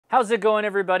How's it going,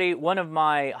 everybody? One of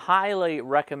my highly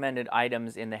recommended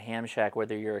items in the Ham Shack,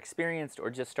 whether you're experienced or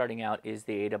just starting out, is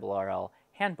the ARRL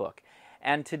Handbook.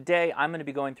 And today I'm going to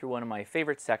be going through one of my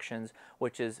favorite sections,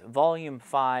 which is Volume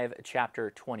 5,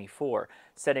 Chapter 24,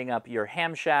 setting up your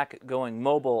Ham Shack, going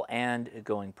mobile and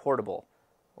going portable.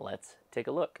 Let's take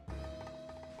a look.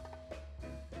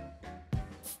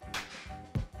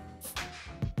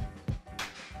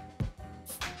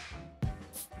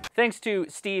 Thanks to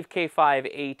Steve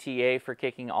K5ATA for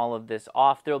kicking all of this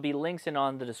off. There will be links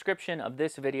on the description of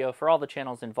this video for all the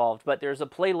channels involved, but there's a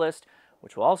playlist,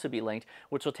 which will also be linked,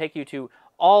 which will take you to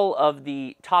all of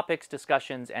the topics,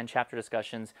 discussions, and chapter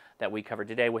discussions that we covered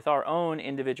today with our own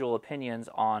individual opinions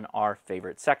on our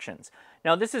favorite sections.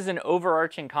 Now, this is an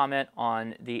overarching comment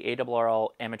on the ARRL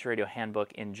Amateur Radio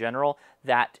Handbook in general,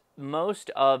 that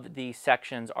most of the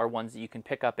sections are ones that you can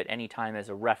pick up at any time as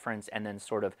a reference and then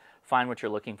sort of find what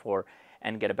you're looking for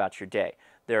and get about your day.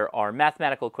 There are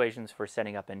mathematical equations for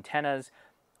setting up antennas,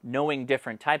 knowing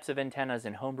different types of antennas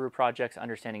in homebrew projects,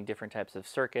 understanding different types of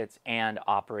circuits, and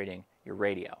operating your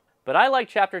radio. But I like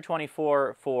Chapter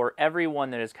 24 for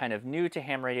everyone that is kind of new to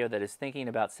ham radio, that is thinking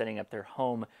about setting up their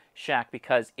home shack,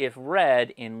 because if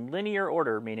read in linear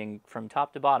order, meaning from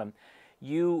top to bottom,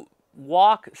 you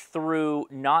walk through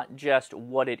not just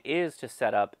what it is to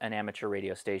set up an amateur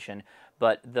radio station,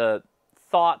 but the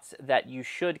thoughts that you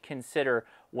should consider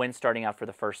when starting out for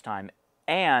the first time,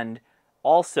 and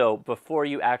also before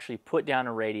you actually put down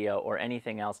a radio or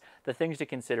anything else, the things to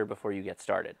consider before you get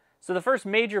started. So the first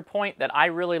major point that I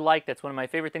really like, that's one of my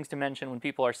favorite things to mention when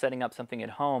people are setting up something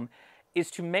at home,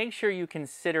 is to make sure you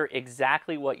consider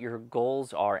exactly what your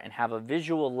goals are and have a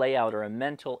visual layout or a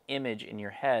mental image in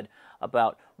your head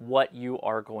about what you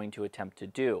are going to attempt to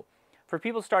do. For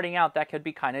people starting out, that could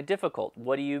be kind of difficult.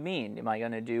 What do you mean? Am I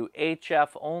going to do HF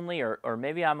only, or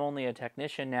maybe I'm only a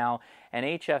technician now, and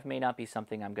HF may not be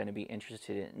something I'm going to be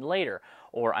interested in later,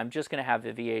 or I'm just going to have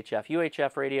a VHF,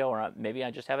 UHF radio, or maybe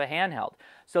I just have a handheld.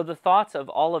 So the thoughts of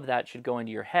all of that should go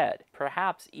into your head.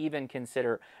 Perhaps even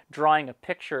consider drawing a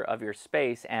picture of your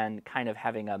space and kind of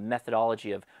having a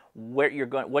methodology of where you're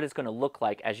going, what it's going to look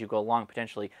like as you go along,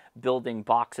 potentially building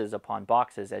boxes upon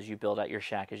boxes as you build out your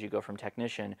shack, as you go from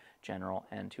technician, general,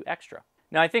 and to extra.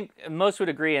 Now, I think most would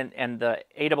agree, and the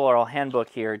ARRL Handbook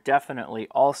here definitely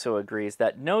also agrees,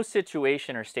 that no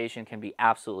situation or station can be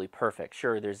absolutely perfect.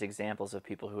 Sure, there's examples of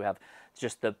people who have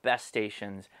just the best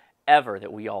stations ever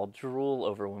that we all drool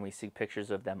over when we see pictures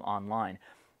of them online.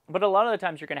 But a lot of the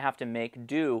times you're going to have to make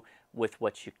do with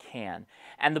what you can.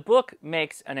 And the book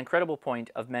makes an incredible point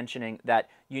of mentioning that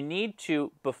you need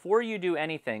to, before you do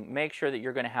anything, make sure that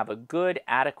you're going to have a good,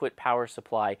 adequate power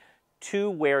supply to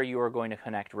where you are going to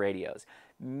connect radios.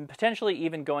 Potentially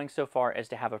even going so far as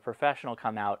to have a professional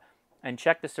come out and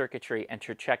check the circuitry and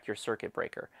to check your circuit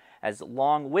breaker. As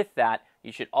along with that,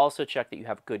 you should also check that you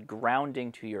have good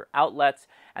grounding to your outlets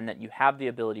and that you have the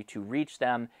ability to reach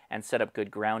them and set up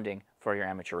good grounding for your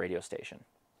amateur radio station.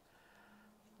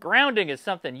 Grounding is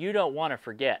something you don't want to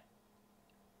forget.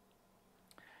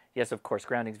 Yes, of course,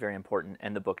 grounding is very important,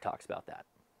 and the book talks about that.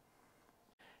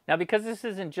 Now, because this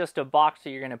isn't just a box that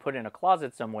you're going to put in a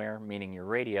closet somewhere, meaning your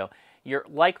radio, you're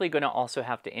likely going to also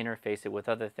have to interface it with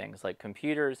other things like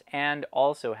computers, and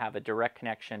also have a direct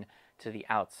connection to the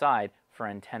outside for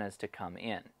antennas to come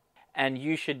in. And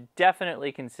you should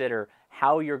definitely consider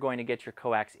how you're going to get your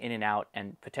coax in and out,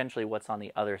 and potentially what's on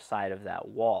the other side of that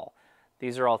wall.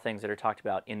 These are all things that are talked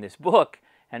about in this book,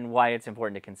 and why it's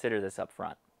important to consider this up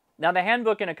front. Now, the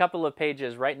handbook, in a couple of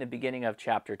pages right in the beginning of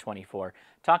Chapter 24,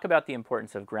 talk about the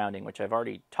importance of grounding, which I've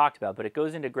already talked about, but it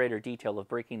goes into greater detail of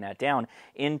breaking that down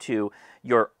into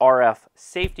your RF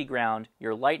safety ground,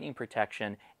 your lightning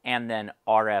protection, and then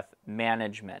RF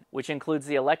management, which includes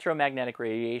the electromagnetic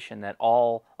radiation that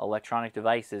all electronic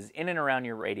devices in and around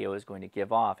your radio is going to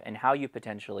give off, and how you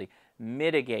potentially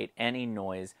mitigate any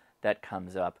noise that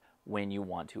comes up when you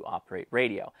want to operate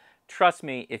radio. Trust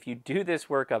me, if you do this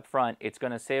work up front, it's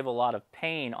going to save a lot of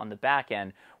pain on the back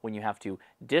end when you have to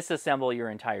disassemble your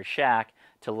entire shack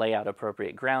to lay out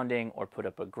appropriate grounding or put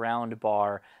up a ground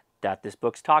bar that this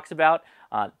book talks about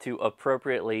to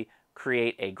appropriately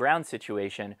create a ground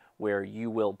situation where you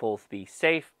will both be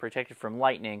safe, protected from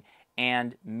lightning,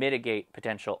 and mitigate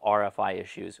potential RFI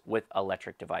issues with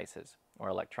electric devices or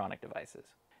electronic devices.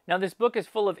 Now, this book is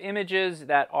full of images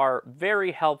that are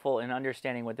very helpful in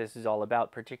understanding what this is all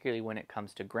about, particularly when it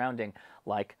comes to grounding,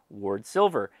 like Ward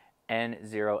Silver.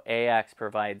 N0AX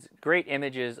provides great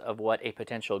images of what a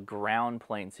potential ground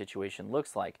plane situation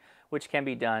looks like, which can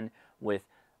be done with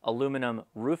aluminum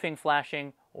roofing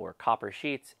flashing or copper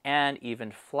sheets, and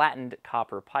even flattened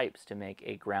copper pipes to make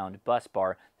a ground bus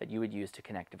bar that you would use to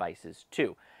connect devices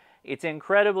to. It's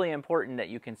incredibly important that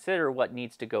you consider what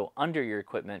needs to go under your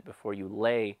equipment before you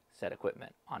lay said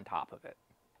equipment on top of it.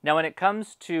 Now, when it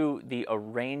comes to the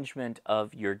arrangement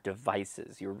of your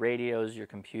devices, your radios, your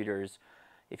computers,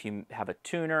 if you have a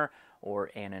tuner or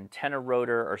an antenna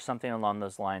rotor or something along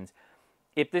those lines,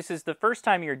 if this is the first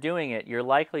time you're doing it, you're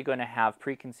likely going to have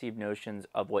preconceived notions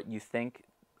of what you think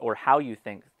or how you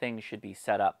think things should be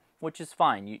set up, which is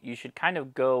fine. You should kind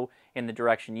of go in the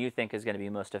direction you think is going to be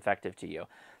most effective to you.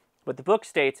 But the book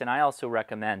states, and I also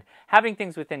recommend, having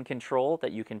things within control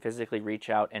that you can physically reach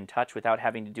out and touch without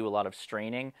having to do a lot of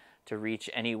straining to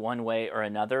reach any one way or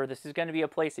another. This is going to be a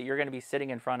place that you're going to be sitting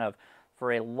in front of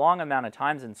for a long amount of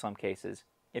times in some cases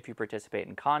if you participate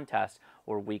in contests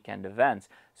or weekend events.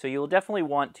 So you'll definitely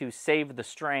want to save the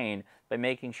strain by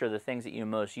making sure the things that you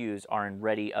most use are in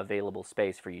ready available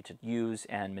space for you to use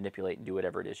and manipulate and do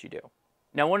whatever it is you do.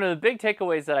 Now, one of the big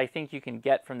takeaways that I think you can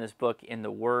get from this book in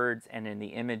the words and in the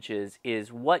images is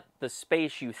what the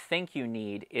space you think you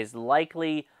need is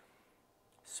likely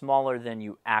smaller than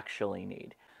you actually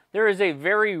need. There is a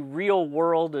very real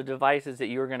world of devices that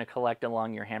you're going to collect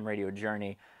along your ham radio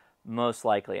journey, most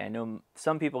likely. I know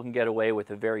some people can get away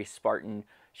with a very Spartan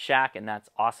shack, and that's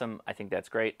awesome. I think that's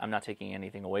great. I'm not taking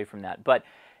anything away from that. But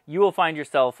you will find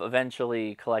yourself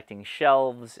eventually collecting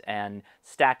shelves and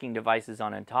stacking devices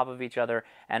on top of each other,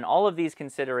 and all of these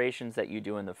considerations that you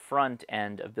do in the front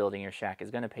end of building your shack is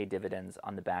going to pay dividends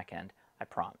on the back end, I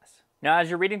promise. Now, as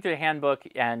you're reading through the handbook,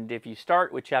 and if you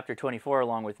start with chapter 24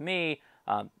 along with me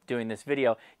doing this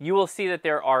video, you will see that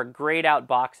there are grayed out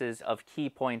boxes of key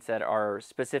points that are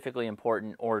specifically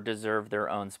important or deserve their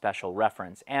own special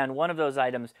reference. And one of those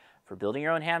items for building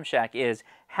your own ham shack is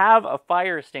have a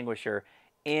fire extinguisher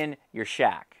in your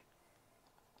shack.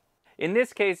 In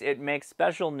this case, it makes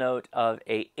special note of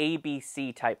a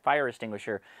ABC type fire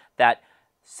extinguisher that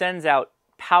sends out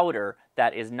powder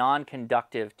that is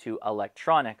non-conductive to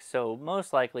electronics, so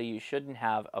most likely you shouldn't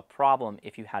have a problem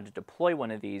if you had to deploy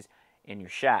one of these in your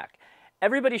shack.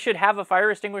 Everybody should have a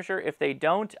fire extinguisher. If they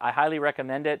don't, I highly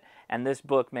recommend it, and this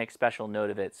book makes special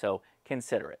note of it, so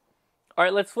consider it. All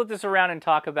right, let's flip this around and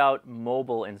talk about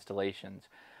mobile installations.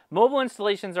 Mobile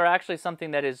installations are actually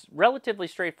something that is relatively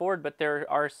straightforward, but there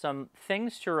are some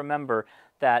things to remember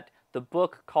that the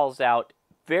book calls out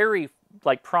very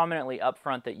prominently up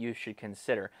front that you should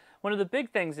consider. One of the big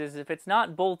things is if it's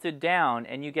not bolted down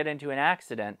and you get into an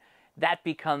accident, that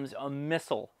becomes a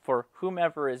missile for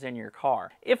whomever is in your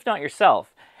car, if not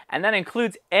yourself. And that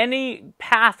includes any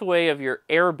pathway of your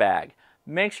airbag.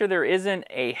 Make sure there isn't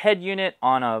a head unit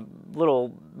on a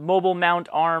little mobile mount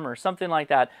arm or something like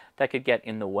that that could get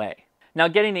in the way. Now,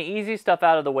 getting the easy stuff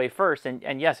out of the way first,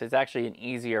 and yes, it's actually an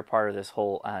easier part of this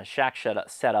whole shack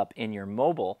setup in your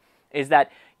mobile, is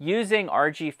that using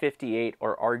RG58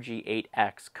 or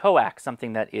RG8X coax,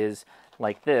 something that is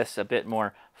like this, a bit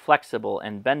more flexible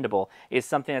and bendable, is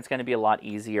something that's going to be a lot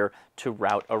easier to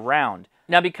route around.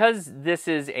 Now, because this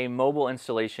is a mobile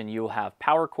installation, you will have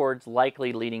power cords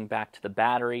likely leading back to the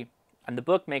battery, and the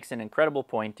book makes an incredible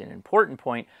point, an important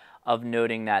point, of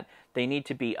noting that they need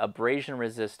to be abrasion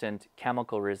resistant,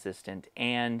 chemical resistant,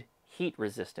 and heat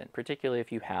resistant, particularly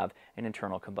if you have an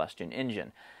internal combustion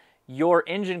engine. Your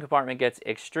engine compartment gets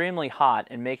extremely hot,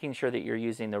 and making sure that you're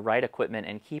using the right equipment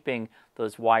and keeping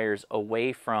those wires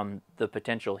away from the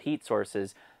potential heat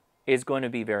sources is going to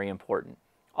be very important.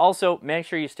 Also, make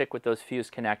sure you stick with those fuse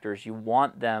connectors. You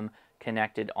want them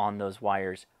connected on those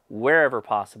wires wherever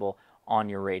possible on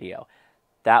your radio.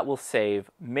 That will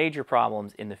save major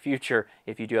problems in the future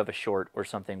if you do have a short or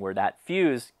something where that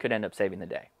fuse could end up saving the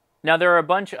day. Now, there are a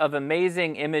bunch of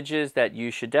amazing images that you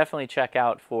should definitely check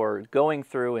out for going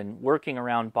through and working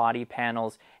around body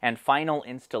panels and final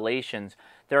installations.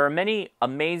 There are many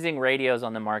amazing radios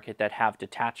on the market that have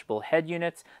detachable head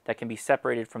units that can be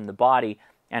separated from the body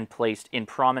and placed in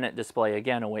prominent display,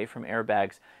 again, away from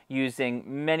airbags,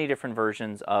 using many different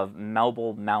versions of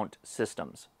mobile mount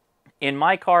systems. In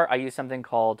my car, I use something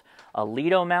called a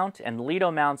Lido mount, and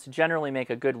Lido mounts generally make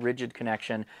a good rigid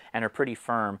connection and are pretty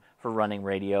firm for running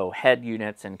radio head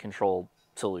units and control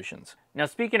solutions. Now,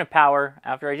 speaking of power,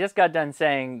 after I just got done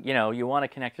saying, you want to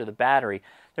connect to the battery,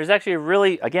 there's actually a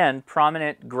really, again,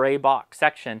 prominent gray box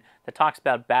section that talks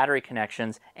about battery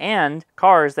connections and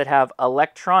cars that have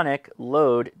electronic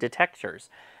load detectors.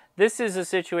 This is a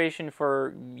situation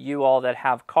for you all that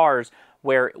have cars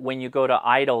where when you go to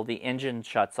idle, the engine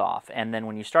shuts off, and then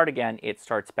when you start again, it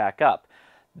starts back up.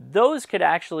 Those could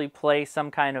actually play some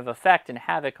kind of effect and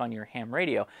havoc on your ham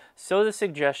radio. So the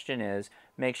suggestion is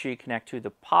make sure you connect to the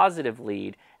positive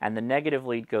lead, and the negative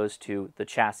lead goes to the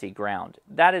chassis ground.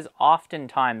 That is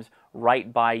oftentimes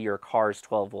right by your car's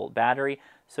 12-volt battery,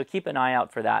 so keep an eye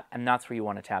out for that, and that's where you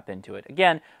want to tap into it.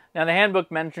 Again, now the handbook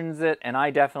mentions it, and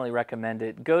I definitely recommend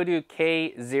it. Go to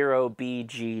k0bg.com,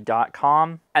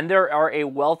 and there are a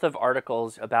wealth of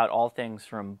articles about all things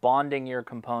from bonding your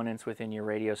components within your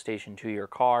radio station to your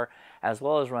car, as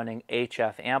well as running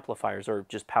HF amplifiers, or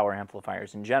just power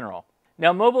amplifiers in general.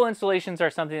 Now, mobile installations are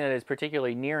something that is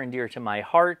particularly near and dear to my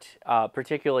heart,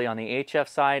 particularly on the HF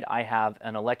side. I have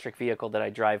an electric vehicle that I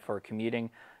drive for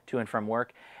commuting to and from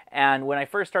work. And when I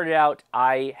first started out,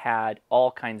 I had all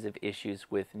kinds of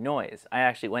issues with noise. I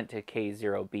actually went to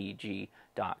k0bg.com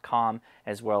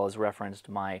as well as referenced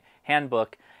my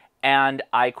handbook, and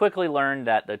I quickly learned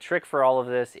that the trick for all of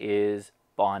this is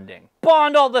bonding.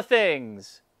 Bond all the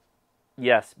things!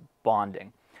 Yes,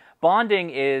 bonding. Bonding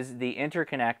is the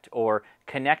interconnect or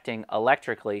connecting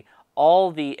electrically all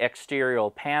the exterior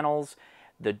panels,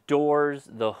 the doors,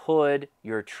 the hood,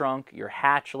 your trunk, your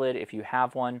hatch lid if you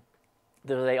have one.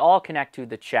 They all connect to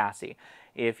the chassis.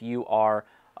 If you are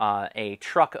a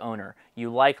truck owner,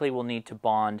 you likely will need to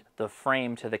bond the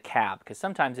frame to the cab, because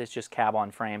sometimes it's just cab on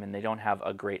frame and they don't have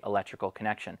a great electrical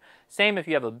connection. Same if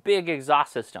you have a big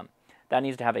exhaust system. That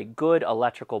needs to have a good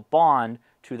electrical bond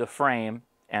to the frame,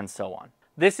 and so on.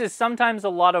 This is sometimes a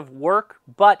lot of work,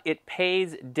 but it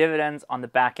pays dividends on the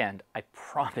back end, I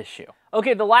promise you.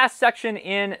 Okay, the last section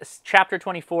in chapter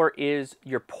 24 is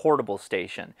your portable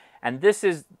station. And this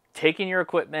is taking your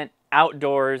equipment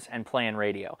outdoors and playing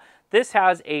radio. This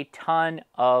has a ton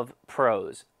of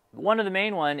pros. One of the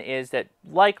main one is that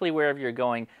likely wherever you're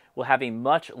going will have a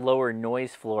much lower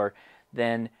noise floor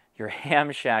than your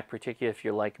ham shack, particularly if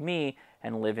you're like me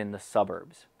and live in the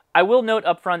suburbs. I will note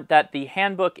up front that the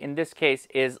handbook in this case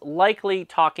is likely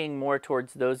talking more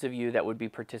towards those of you that would be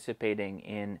participating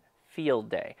in field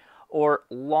day or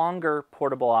longer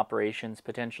portable operations,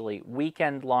 potentially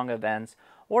weekend-long events,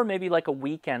 or maybe like a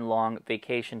weekend-long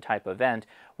vacation type event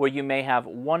where you may have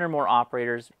one or more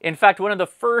operators. In fact, one of the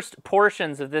first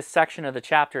portions of this section of the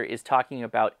chapter is talking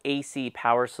about AC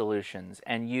power solutions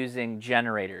and using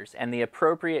generators and the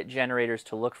appropriate generators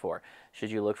to look for.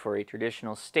 Should you look for a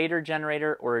traditional stator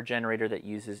generator or a generator that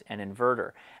uses an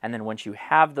inverter? And then once you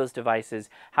have those devices,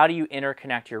 how do you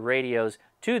interconnect your radios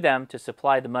to them to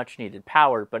supply the much needed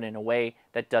power, but in a way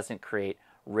that doesn't create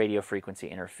radio frequency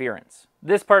interference?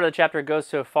 This part of the chapter goes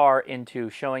so far into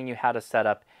showing you how to set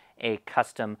up a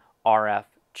custom RF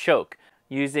choke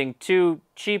using two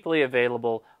cheaply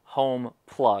available home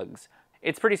plugs.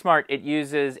 It's pretty smart. It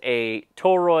uses a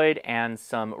toroid and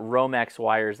some Romex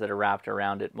wires that are wrapped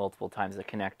around it multiple times that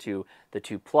connect to the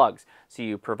two plugs. So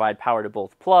you provide power to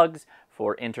both plugs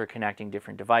for interconnecting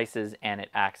different devices, and it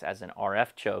acts as an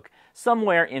RF choke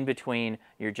somewhere in between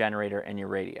your generator and your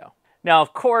radio. Now,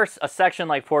 of course, a section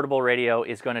like portable radio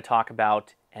is going to talk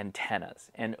about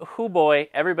antennas. And hoo boy,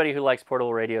 everybody who likes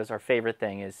portable radios, our favorite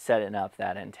thing is setting up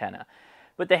that antenna.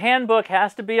 But the handbook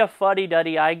has to be a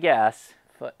fuddy-duddy, I guess.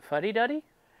 Fuddy-duddy?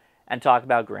 And talk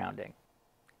about grounding.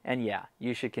 And yeah,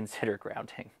 you should consider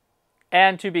grounding.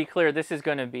 And to be clear, this is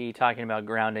going to be talking about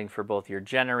grounding for both your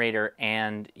generator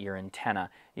and your antenna.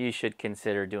 You should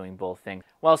consider doing both things.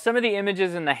 While some of the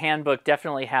images in the handbook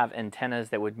definitely have antennas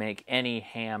that would make any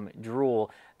ham drool,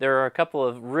 there are a couple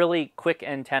of really quick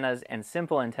antennas and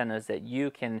simple antennas that you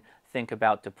can think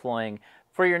about deploying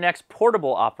for your next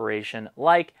portable operation,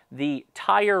 like the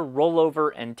tire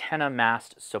rollover antenna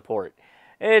mast support.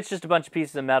 It's just a bunch of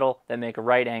pieces of metal that make a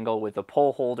right angle with a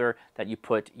pole holder that you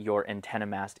put your antenna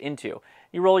mast into.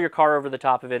 You roll your car over the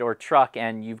top of it or truck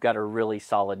and you've got a really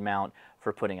solid mount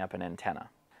for putting up an antenna.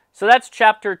 So that's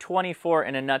chapter 24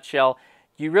 in a nutshell.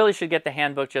 You really should get the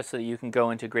handbook just so that you can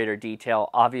go into greater detail,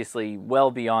 obviously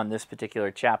well beyond this particular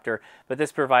chapter, but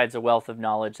this provides a wealth of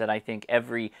knowledge that I think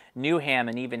every new ham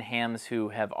and even hams who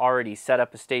have already set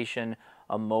up a station,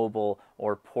 a mobile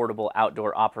or portable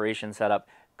outdoor operation setup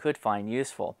could find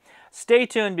useful. Stay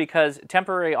tuned because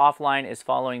Temporary Offline is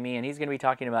following me and he's going to be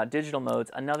talking about digital modes,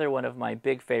 another one of my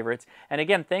big favorites. And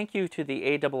again, thank you to the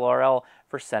ARRL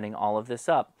for setting all of this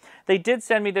up. They did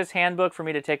send me this handbook for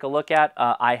me to take a look at.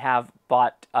 I have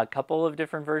bought a couple of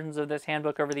different versions of this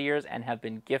handbook over the years and have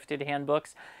been gifted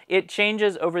handbooks. It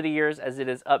changes over the years as it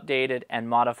is updated and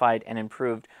modified and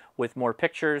improved with more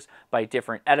pictures by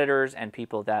different editors and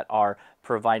people that are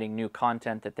providing new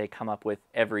content that they come up with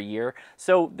every year.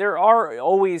 So there are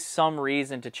always some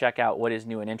reason to check out what is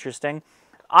new and interesting.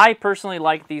 I personally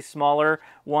like these smaller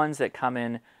ones that come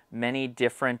in many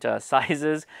different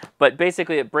sizes, but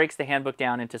basically it breaks the handbook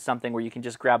down into something where you can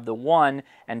just grab the one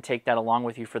and take that along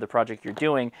with you for the project you're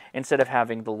doing instead of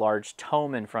having the large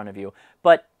tome in front of you.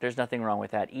 But there's nothing wrong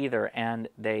with that either, and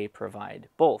they provide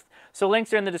both. So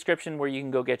links are in the description where you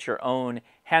can go get your own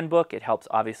handbook. It helps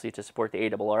obviously to support the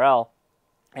ARRL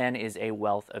and is a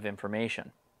wealth of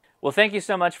information. Well, thank you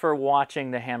so much for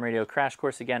watching the Ham Radio Crash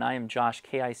Course. Again, I am Josh,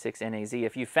 KI6NAZ.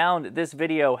 If you found this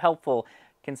video helpful,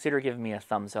 consider giving me a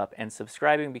thumbs up and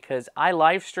subscribing, because I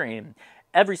live stream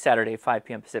every Saturday, 5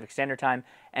 p.m. Pacific Standard Time,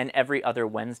 and every other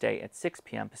Wednesday at 6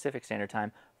 p.m. Pacific Standard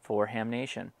Time for Ham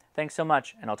Nation. Thanks so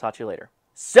much, and I'll talk to you later.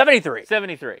 73!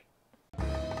 73.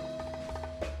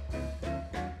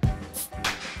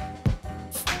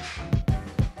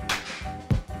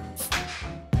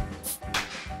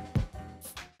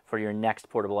 For your next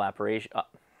portable operation.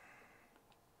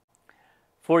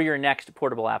 For your next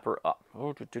portable